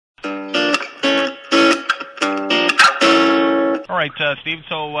All right, Steve,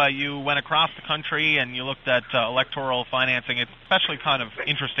 so you went across the country and you looked at electoral financing. It's especially kind of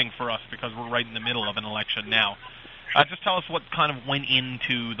interesting for us because we're right in the middle of an election now. Just tell us what kind of went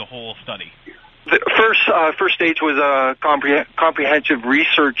into the whole study. The first stage was a comprehensive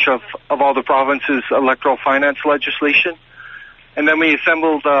research of all the province's electoral finance legislation. And then we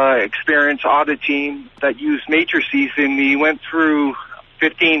assembled an experienced audit team that used matrices, and we went through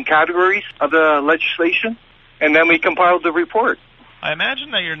 15 categories of the legislation, and then we compiled the report. I imagine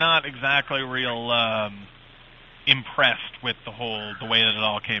that you're not exactly real impressed with the way that it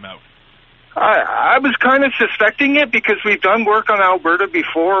all came out. I was kind of suspecting it because we've done work on Alberta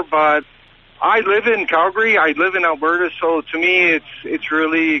before, but I live in Calgary, I live in Alberta, so to me it's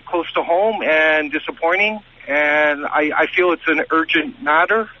really close to home and disappointing. And I feel it's an urgent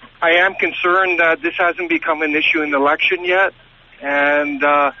matter. I am concerned that this hasn't become an issue in the election yet. And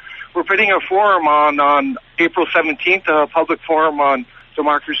we're putting a forum on April 17th, a public forum on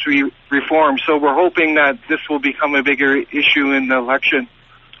democracy reform. So we're hoping that this will become a bigger issue in the election.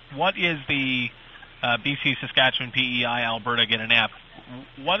 What is the BC, Saskatchewan, PEI, Alberta get an F?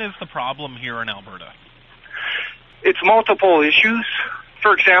 What is the problem here in Alberta? It's multiple issues.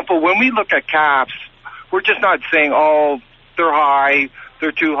 For example, when we look at caps, we're just not saying, oh, they're high,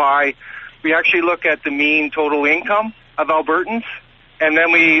 they're too high. We actually look at the mean total income of Albertans, and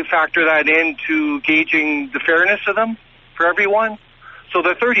then we factor that into gauging the fairness of them for everyone. So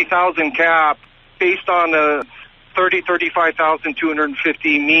the 30,000 cap, based on the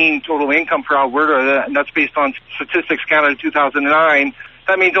 35,250 mean total income for Alberta, and that's based on Statistics Canada 2009,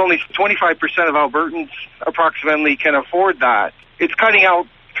 that means only 25% of Albertans approximately can afford that. It's cutting out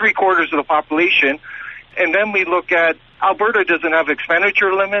 3/4 of the population. And then we look at Alberta doesn't have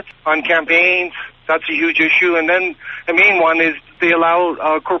expenditure limits on campaigns. That's a huge issue. And then the main one is they allow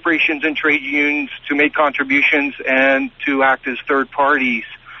corporations and trade unions to make contributions and to act as third parties.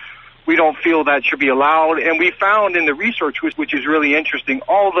 We don't feel that should be allowed. And we found in the research, which is really interesting,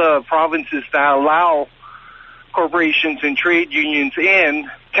 all the provinces that allow corporations and trade unions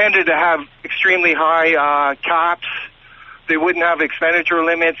in tended to have extremely high caps. They wouldn't have expenditure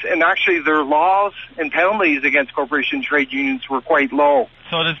limits, and actually their laws and penalties against corporation trade unions were quite low.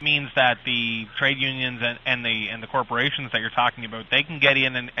 So this means that the trade unions and the corporations that you're talking about, they can get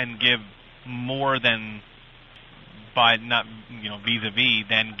in and give more than by not vis-a-vis,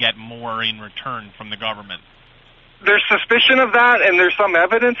 then get more in return from the government. There's suspicion of that, and there's some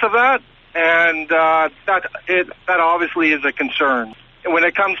evidence of that, and that obviously is a concern. When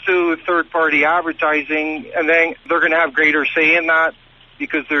it comes to third-party advertising, and then they're going to have greater say in that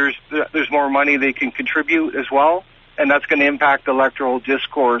because there's more money they can contribute as well, and that's going to impact electoral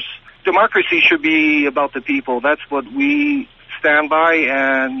discourse. Democracy should be about the people. That's what we stand by,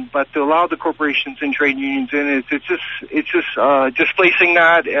 but to allow the corporations and trade unions in, it's just displacing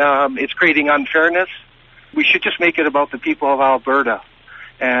that. It's creating unfairness. We should just make it about the people of Alberta.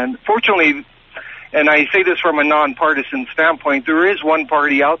 And fortunately, and I say this from a nonpartisan standpoint, there is one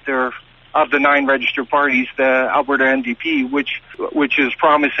party out there of the 9 registered parties, the Alberta NDP, which is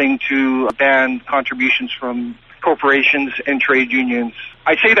promising to ban contributions from corporations and trade unions.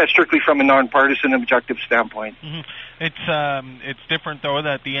 I say that strictly from a nonpartisan objective standpoint. Mm-hmm. It's different, though,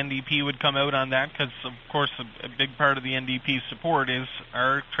 that the NDP would come out on that because, of course, a big part of the NDP's support is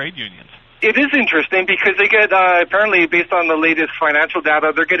our trade unions. It is interesting because they get, apparently, based on the latest financial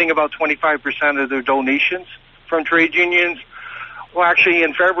data, they're getting about 25% of their donations from trade unions. Well, actually,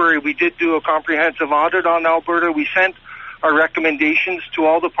 in February, we did do a comprehensive audit on Alberta. We sent our recommendations to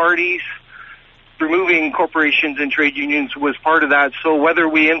all the parties. Removing corporations and trade unions was part of that. So whether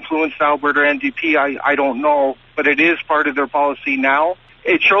we influenced Alberta NDP, I don't know, but it is part of their policy now.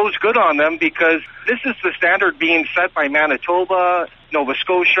 It shows good on them because this is the standard being set by Manitoba, Nova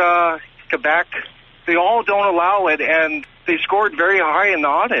Scotia, Quebec. They all don't allow it, and they scored very high in the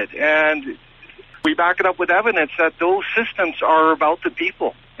audit. And we back it up with evidence that those systems are about the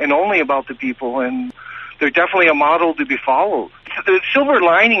people and only about the people, and they're definitely a model to be followed. The silver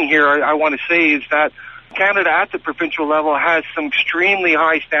lining here, I want to say, is that Canada at the provincial level has some extremely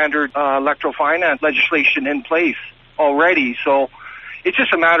high standard electoral finance legislation in place already. So it's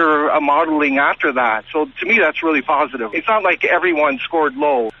just a matter of modeling after that. So to me, that's really positive. It's not like everyone scored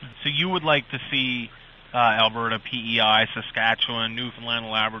low. So you would like to see Alberta, PEI, Saskatchewan, Newfoundland,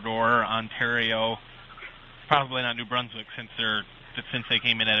 Labrador, Ontario, probably not New Brunswick since they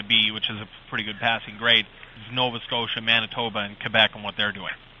came in at a B, which is a pretty good passing grade, Nova Scotia, Manitoba, and Quebec and what they're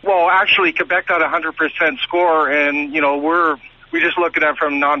doing. Well, actually, Quebec got a 100% score, and we just look at it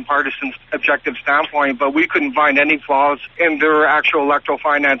from a nonpartisan objective standpoint, but we couldn't find any flaws in their actual electoral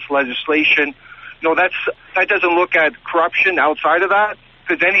finance legislation. No, that doesn't look at corruption outside of that,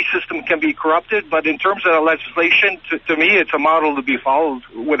 because any system can be corrupted. But in terms of legislation, to me, it's a model to be followed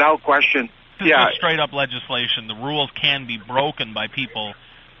without question. This is straight up legislation. The rules can be broken by people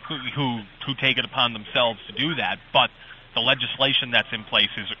who take it upon themselves to do that, but the legislation that's in place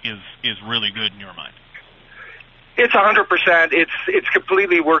is really good in your mind. It's 100%. It's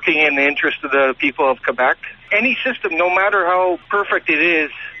completely working in the interest of the people of Quebec. Any system, no matter how perfect it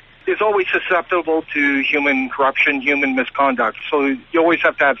is always susceptible to human corruption, human misconduct. So you always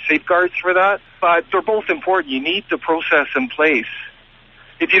have to have safeguards for that. But they're both important. You need the process in place.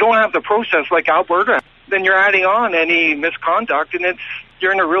 If you don't have the process like Alberta, then you're adding on any misconduct, and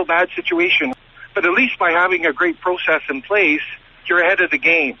you're in a real bad situation. But at least by having a great process in place, you're ahead of the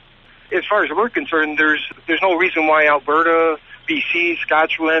game. As far as we're concerned, there's no reason why Alberta, BC,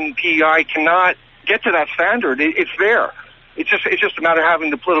 Saskatchewan, PEI cannot get to that standard. It's there. It's just a matter of having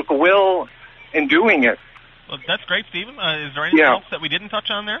the political will and doing it. Well, that's great, Stephen. Is there anything else that we didn't touch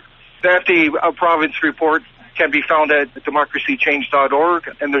on there? The FDA province report can be found at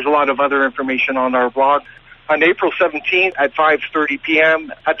democracychange.org, and there's a lot of other information on our blog. On April 17th at 5:30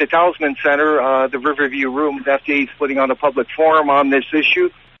 p.m. at the Talisman Center, the Riverview Room, the FDA is putting on a public forum on this issue.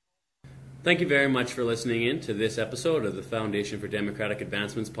 Thank you very much for listening in to this episode of the Foundation for Democratic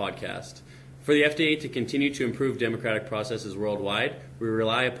Advancements podcast. For the FDA to continue to improve democratic processes worldwide, we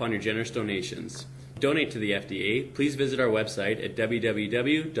rely upon your generous donations. To donate to the FDA, please visit our website at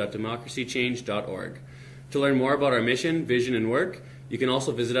www.democracychange.org. To learn more about our mission, vision, and work, you can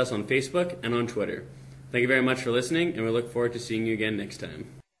also visit us on Facebook and on Twitter. Thank you very much for listening, and we look forward to seeing you again next time.